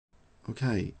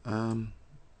Okay.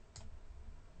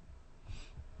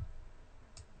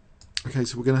 Okay,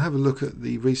 so we're going to have a look at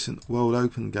the recent World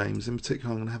Open games. In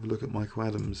particular, I'm going to have a look at Michael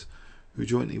Adams, who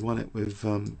jointly won it with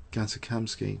Gata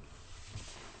Kamsky.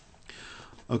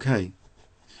 Okay,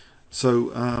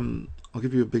 so I'll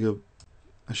give you a bigger...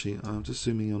 Actually, I'm just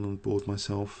zooming in on the board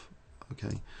myself.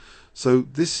 Okay, so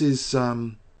this is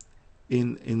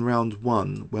in round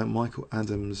one, where Michael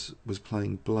Adams was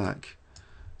playing black.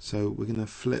 So we're going to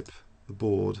flip the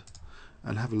board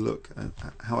and have a look at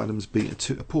how Adams beat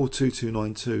a poor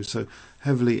 2-2-9-2, so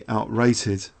heavily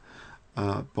outrated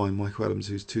by Michael Adams,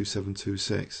 who's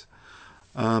 2-7-2-6.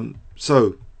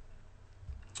 So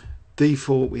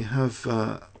d4, we have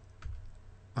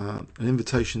an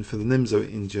invitation for the Nimzo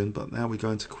Indian, but now we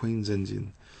go into Queen's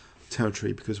Indian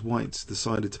territory because White's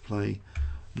decided to play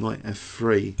knight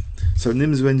f3. So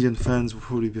Nimzo Indian fans will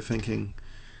probably be thinking,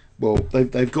 well,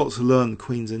 they've got to learn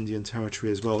Queen's Indian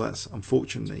territory as well. That's,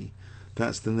 unfortunately,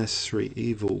 that's the necessary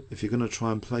evil. If you're going to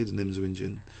try and play the Nimzo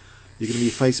Indian, you're going to be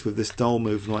faced with this dull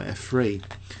move knight f3.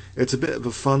 It's a bit of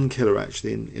a fun killer,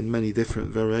 actually, in many different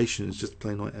variations, just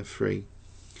play knight f3.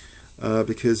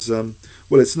 Because,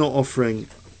 well, it's not offering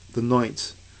the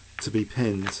knight to be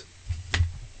pinned.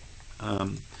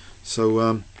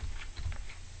 So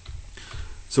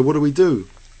what do we do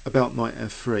about knight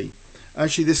f3?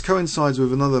 Actually, this coincides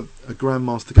with another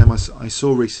Grandmaster game I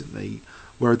saw recently,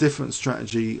 where a different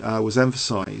strategy was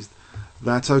emphasised.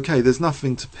 That, okay, there's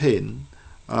nothing to pin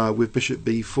with bishop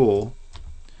b4.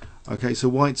 Okay, so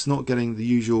White's not getting the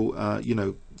usual, you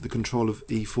know, the control of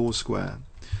e4 square.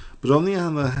 But on the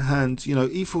other hand, you know,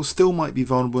 e4 still might be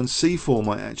vulnerable, and c4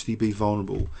 might actually be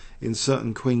vulnerable in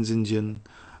certain Queen's Indian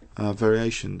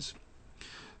variations.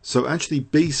 So actually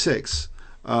b6,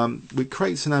 it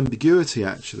creates an ambiguity,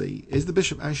 actually. Is the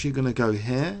bishop actually going to go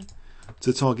here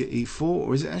to target e4,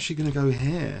 or is it actually going to go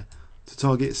here to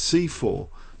target c4?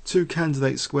 Two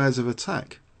candidate squares of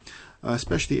attack.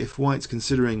 Especially if White's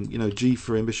considering, you know,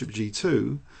 g3 and bishop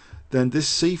g2, then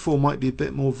this c4 might be a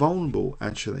bit more vulnerable,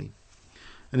 actually.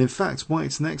 And in fact,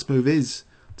 White's next move is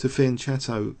to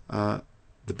fianchetto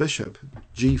the bishop,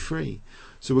 g3.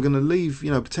 So we're going to leave,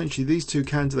 you know, potentially these two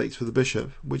candidates for the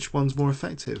bishop. Which one's more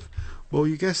effective? Well,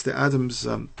 you guessed it, Adams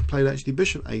played actually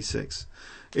bishop a6.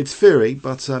 It's theory,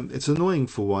 but it's annoying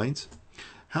for White.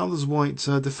 How does White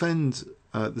defend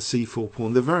the c4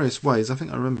 pawn? There are various ways. I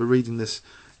think I remember reading this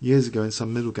years ago in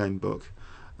some middle game book.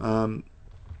 You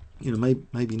know,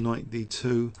 maybe knight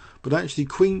d2, but actually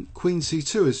queen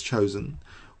c2 is chosen,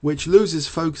 which loses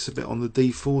focus a bit on the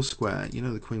d4 square. You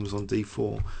know, the queen was on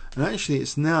d4, and actually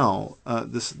it's now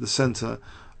the centre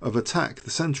of attack.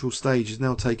 The central stage is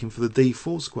now taken for the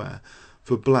d4 square,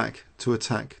 for black to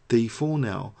attack d4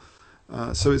 now.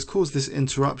 So it's caused this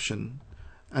interruption,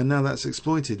 and now that's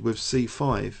exploited with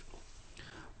c5.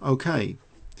 Okay,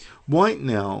 White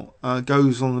now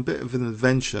goes on a bit of an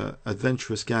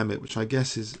adventurous gambit, which I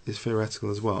guess is theoretical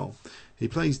as well. He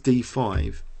plays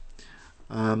d5,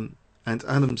 and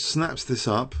Adams snaps this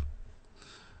up,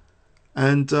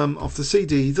 and off the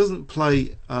CD he doesn't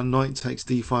play knight takes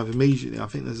d5 immediately. I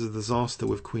think there's a disaster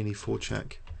with queen e4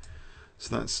 check.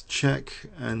 So that's check,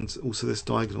 and also this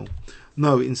diagonal.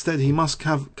 No, instead he must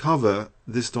cover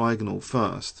this diagonal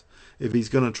first if he's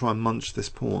going to try and munch this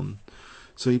pawn.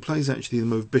 So he plays actually the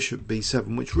move bishop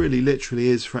b7, which really literally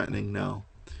is threatening now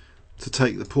to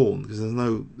take the pawn, because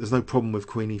there's no problem with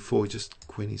queen e4, just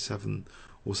queen e7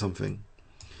 or something.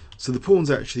 So the pawn's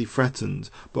actually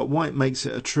threatened, but White makes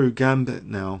it a true gambit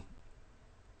now.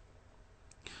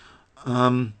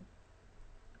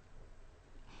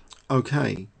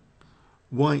 Okay,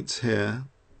 White here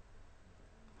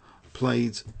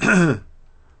played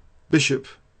bishop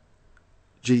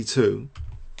g2,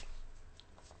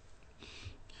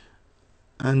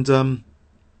 and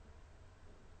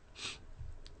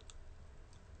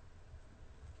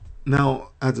now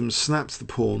Adams snaps the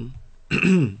pawn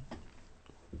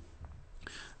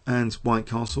and White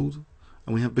castled,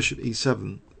 and we have bishop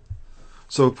e7.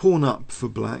 So a pawn up for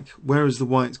black. Where is the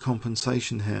White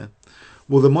compensation here?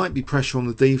 Well, there might be pressure on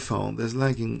the d file. There's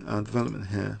lagging development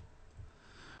here.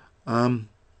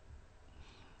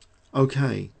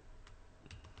 Okay.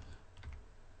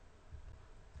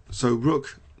 So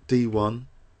rook d1,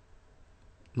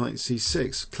 knight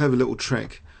c6. Clever little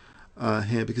trick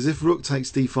here, because if rook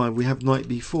takes d5, we have knight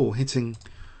b4 hitting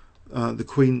the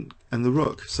queen and the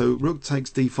rook. So rook takes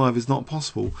d5 is not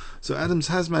possible. So Adams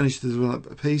has managed to develop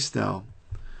a piece now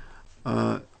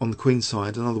on the queen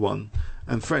side, another one,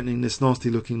 and threatening this nasty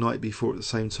looking knight b4 at the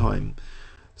same time.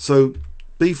 So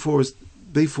b4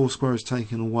 square is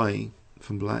taken away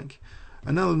from black,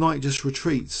 and now the knight just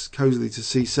retreats cozily to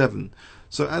c7.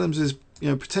 So Adams is,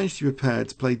 potentially prepared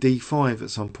to play d5 at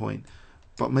some point,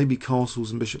 but maybe castles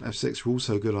and bishop f6 are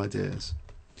also good ideas.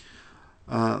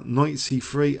 Knight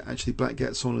c3, actually black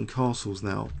gets on and castles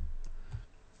now.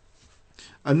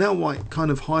 And now white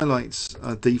kind of highlights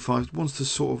d5, wants to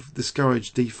sort of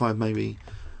discourage d5 maybe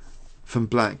from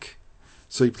black.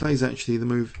 So he plays actually the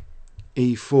move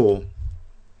e4.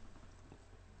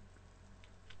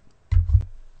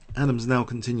 Adams now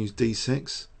continues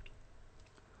d6.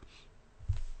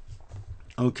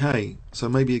 Okay, so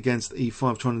maybe against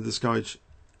e5, trying to discourage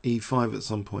e5 at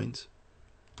some point.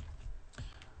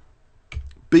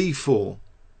 b4,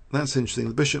 that's interesting.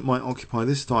 The bishop might occupy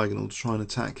this diagonal to try and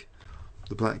attack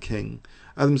the black king.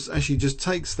 Adams actually just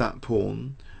takes that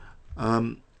pawn,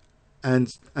 and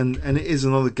it is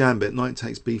another gambit. Knight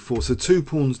takes b4, so 2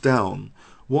 pawns down.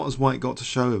 What has white got to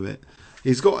show of it?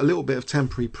 He's got a little bit of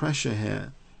temporary pressure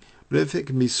here, but if it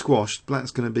can be squashed,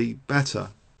 black's going to be better.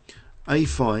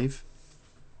 a5,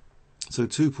 so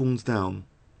 2 pawns down.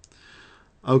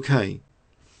 Okay,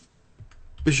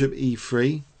 bishop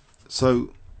e3,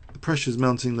 so the pressure's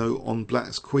mounting though on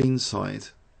black's queen side.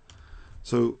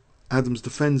 So Adams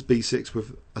defends b6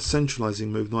 with a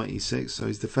centralizing move, knight e6, so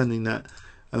he's defending that,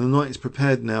 and the knight is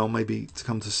prepared now maybe to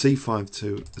come to c5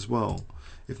 too as well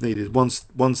if needed,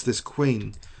 once this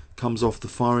queen comes off the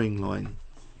firing line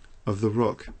of the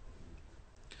rook.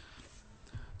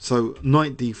 So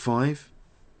knight d5,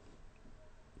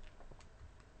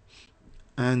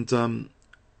 and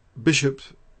bishop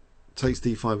takes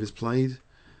d5 is played.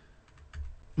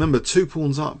 Remember, 2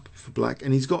 pawns up for black,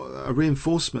 and he's got a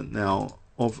reinforcement now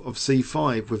of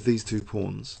c5 with these 2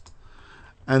 pawns,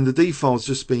 and the d-file's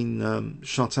just been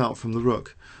shut out from the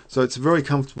rook, so it's very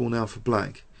comfortable now for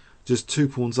black, just 2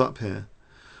 pawns up here.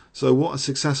 So what a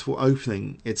successful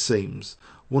opening it seems.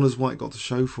 What has white got to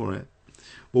show for it?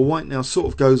 Well, white now sort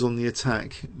of goes on the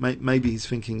attack. Maybe he's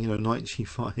thinking, knight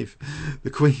g5, the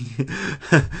queen.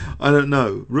 I don't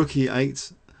know. Rook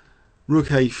e8, rook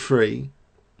a3.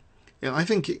 Yeah, I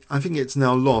think it's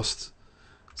now lost.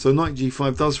 So knight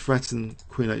g5 does threaten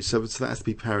queen h7, so that has to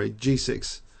be parried.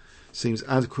 g6 seems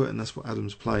adequate, and that's what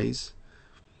Adams plays.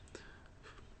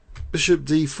 Bishop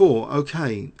d4.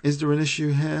 Okay, is there an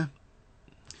issue here?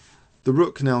 The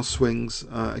rook now swings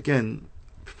again,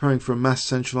 preparing for a mass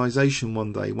centralization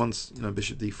one day. Once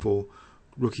bishop d4,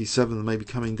 rook e7, maybe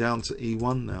coming down to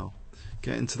e1 now.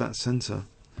 Get into that center.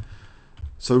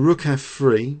 So rook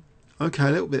f3. Okay,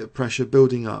 a little bit of pressure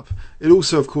building up. It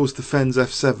also, of course, defends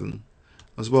f7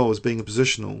 as well as being a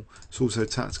positional. It's also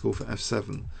tactical for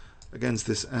f7 against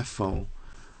this f-file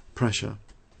pressure.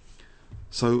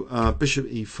 So bishop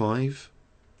e5.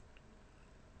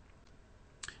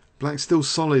 Black's still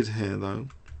solid here though.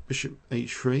 Bishop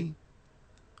h3.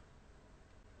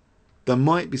 There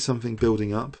might be something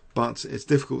building up, but it's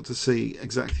difficult to see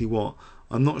exactly what.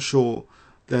 I'm not sure.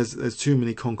 There's too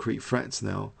many concrete threats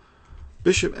now.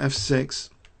 Bishop f6.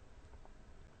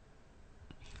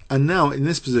 And now in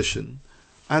this position,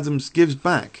 Adams gives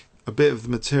back a bit of the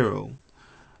material.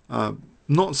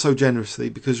 Not so generously,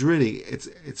 because really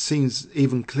it seems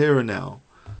even clearer now.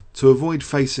 To avoid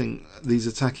facing these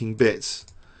attacking bits,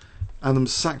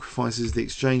 Adams sacrifices the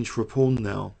exchange for a pawn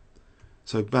now.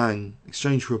 So bang,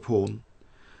 exchange for a pawn.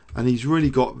 And he's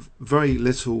really got very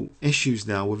little issues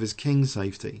now with his king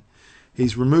safety.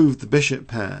 He's removed the bishop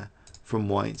pair from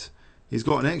white. He's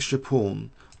got an extra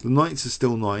pawn. The knights are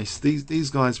still nice.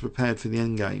 These guys are prepared for the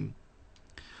endgame.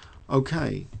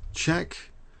 Okay, check.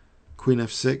 Queen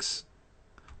f6.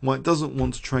 White doesn't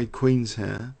want to trade queens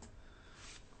here.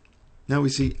 Now we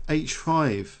see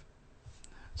h5.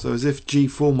 So as if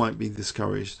g4 might be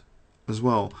discouraged as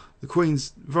well. The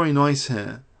queen's very nice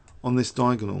here on this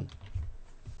diagonal.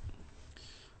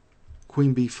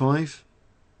 Queen b5.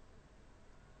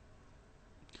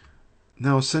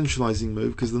 Now a centralizing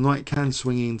move, because the knight can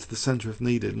swing into the center if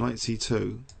needed. Knight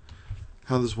c2.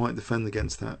 How does white defend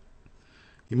against that?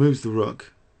 He moves the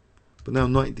rook, but now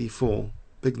knight d4.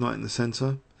 Big knight in the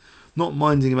center. Not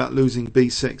minding about losing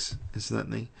b6,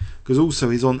 incidentally, because also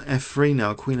he's on f3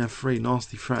 now. Queen f3,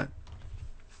 nasty threat.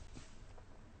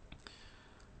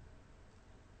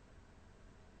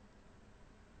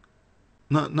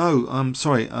 No, I'm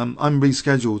sorry. I'm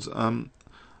rescheduled.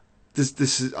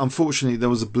 This is, unfortunately, there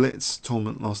was a blitz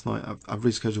tournament last night. I've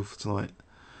rescheduled for tonight.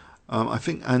 I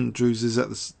think Andrews is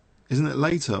isn't it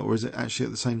later, or is it actually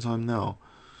at the same time now?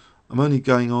 I'm only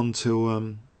going on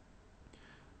till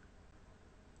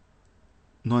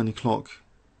 9 o'clock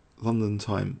London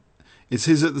time. Is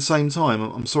his at the same time?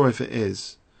 I'm sorry if it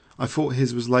is. I thought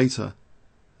his was later.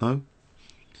 No?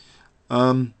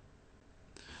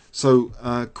 So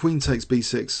queen takes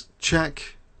b6,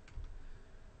 check.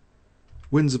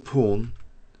 wins a pawn,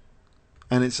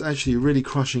 and it's actually a really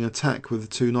crushing attack with the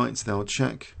two knights now.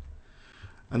 Check.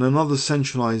 And another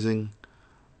centralizing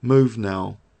move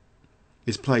now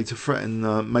is played to threaten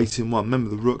mate in one. Remember,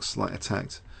 the rook's like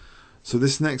attacked. So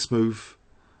this next move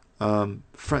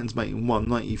threatens mate in one,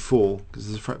 knight e4, because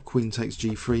there's a threat queen takes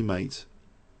g3 mate.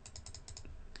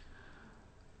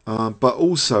 But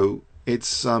also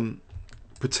it's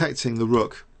protecting the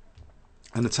rook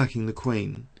and attacking the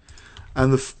queen.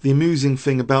 And the amusing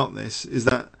thing about this is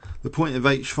that the point of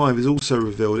h5 is also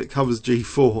revealed. It covers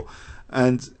g4,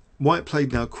 and white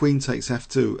played now queen takes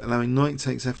f2, allowing knight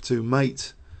takes f2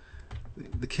 mate.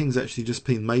 The king's actually just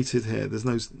been mated here. There's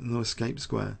no escape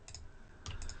square.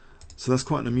 So that's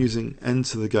quite an amusing end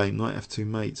to the game, knight f2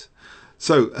 mate.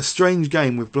 So a strange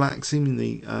game with black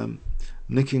seemingly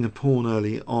nicking a pawn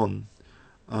early on.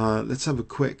 Let's have a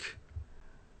quick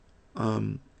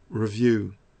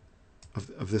review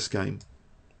of this game.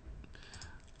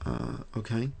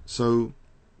 Okay, so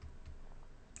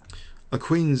a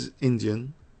queen's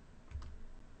Indian.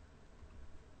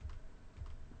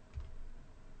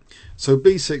 So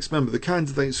b6, remember the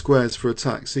candidate squares for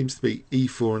attack seems to be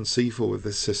e4 and c4 with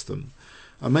this system.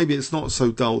 And maybe it's not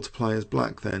so dull to play as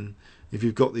black then, if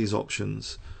you've got these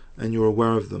options and you're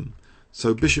aware of them.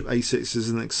 So bishop a6 is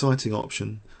an exciting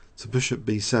option to bishop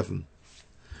b7.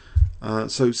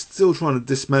 So still trying to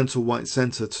dismantle white's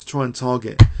centre to try and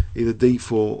target either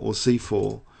d4 or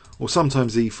c4, or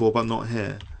sometimes e4, but not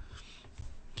here.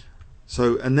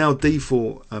 So, and now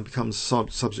d4 becomes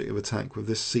subject of attack with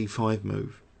this c5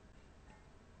 move.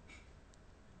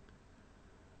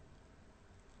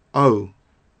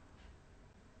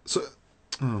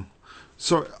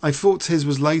 Sorry, I thought his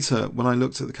was later when I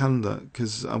looked at the calendar,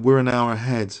 because we're an hour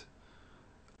ahead.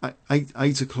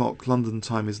 8 o'clock London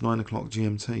time is 9 o'clock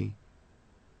GMT.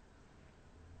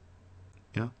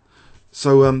 Yeah.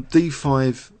 So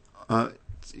d5,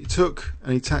 he took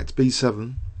and he attacked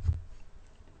b7.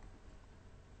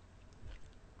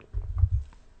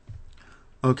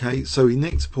 Okay, so he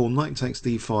nicked a pawn, knight takes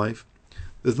d5.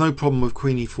 There's no problem with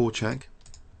queen e4 check.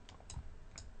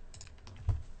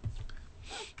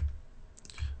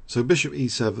 So bishop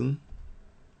e7.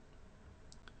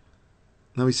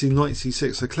 Now we see knight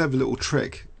c6, a clever little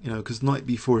trick, because knight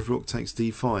b4 if rook takes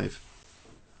d5.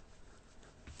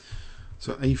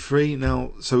 So a3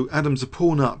 now, so Adams a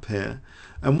pawn up here,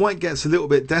 and white gets a little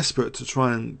bit desperate to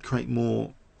try and create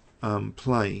more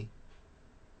play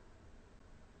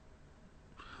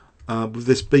with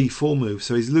this b4 move.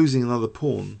 So he's losing another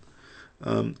pawn,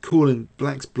 calling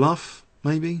black's bluff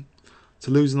maybe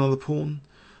to lose another pawn.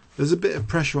 There's a bit of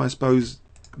pressure, I suppose,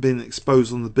 being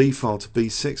exposed on the b file to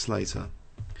b6 later.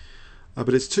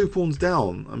 But it's 2 pawns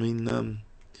down. I mean,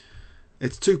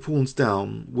 it's 2 pawns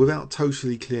down without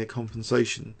totally clear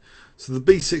compensation. So the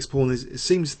b6 pawn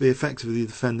seems to be effectively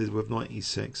defended with knight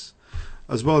e6,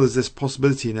 as well as this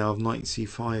possibility now of knight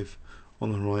c5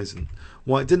 on the horizon.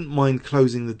 White didn't mind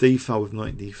closing the d file with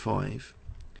knight d5.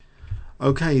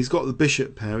 Okay, he's got the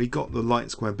bishop pair. He got the light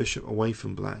square bishop away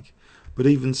from black. But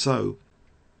even so,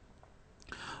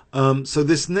 so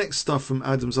this next stuff from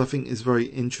Adams I think is very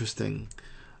interesting.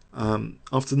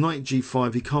 After knight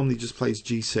g5 he calmly just plays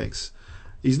g6.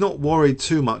 He's not worried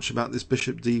too much about this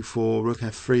bishop d4 rook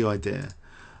f3 idea.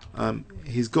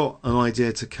 He's got an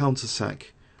idea to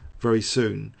counter-sack very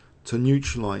soon to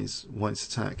neutralize white's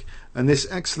attack, and this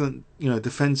excellent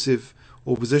defensive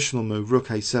or positional move rook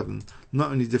a7,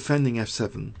 not only defending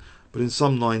f7 but in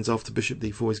some lines after bishop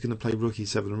d4 he's going to play rook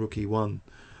e7 and rook e1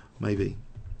 maybe.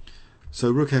 So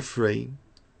rook f3,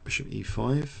 bishop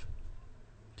e5.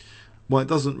 White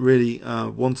doesn't really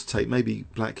want to take. Maybe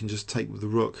black can just take with the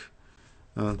rook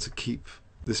to keep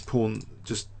this pawn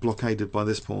just blockaded by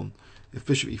this pawn. If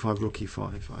bishop e5, rook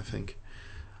e5, I think.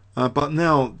 But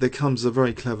now there comes a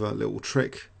very clever little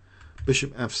trick.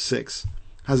 Bishop f6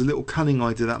 has a little cunning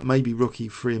idea that maybe rook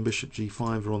e3 and bishop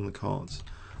g5 are on the cards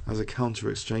as a counter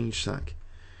exchange sack.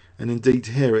 And indeed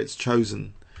here it's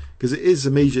chosen, because it is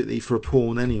immediately for a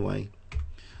pawn anyway.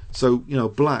 So,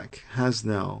 black has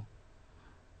now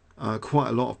quite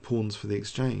a lot of pawns for the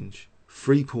exchange.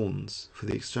 3 pawns for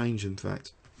the exchange, in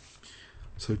fact.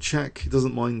 So check, he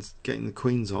doesn't mind getting the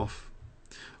queens off.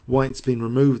 White's been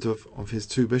removed of his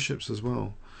 2 bishops as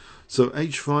well. So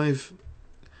h5.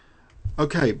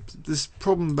 Okay, this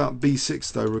problem about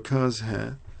b6 though recurs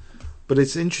here. But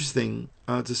it's interesting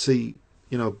to see,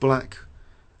 black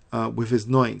with his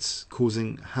knights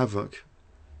causing havoc.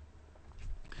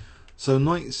 So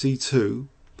knight c2.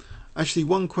 Actually,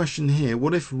 one question here.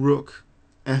 What if rook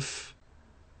f3?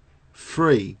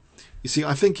 You see,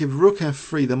 I think if rook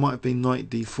f3, there might have been knight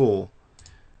d4.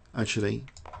 Actually,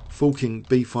 forking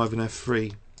b5 and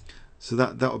f3. So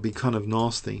that would be kind of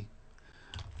nasty.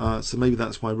 So maybe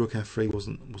that's why rook f3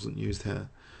 wasn't used here.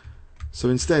 So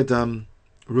instead,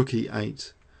 rook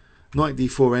e8, knight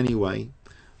d4 anyway.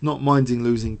 Not minding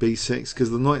losing b6 because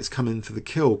the knight's come in for the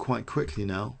kill quite quickly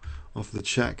now. Off the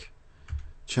check,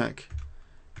 check,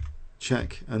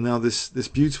 check, and now this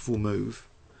beautiful move.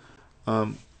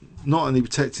 Not only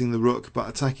protecting the rook but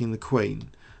attacking the queen,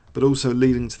 but also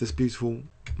leading to this beautiful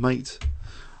mate.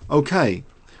 Okay,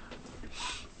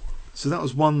 so that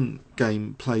was one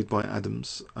game played by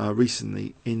Adams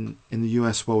recently in the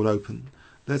US World Open.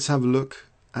 Let's have a look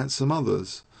at some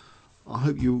others. I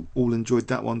hope you all enjoyed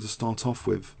that one to start off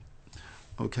with.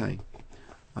 Okay.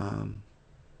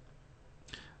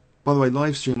 By the way,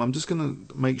 live stream, I'm just going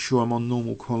to make sure I'm on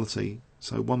normal quality.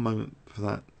 So one moment for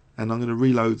that. And I'm going to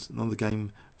reload another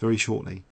game very shortly.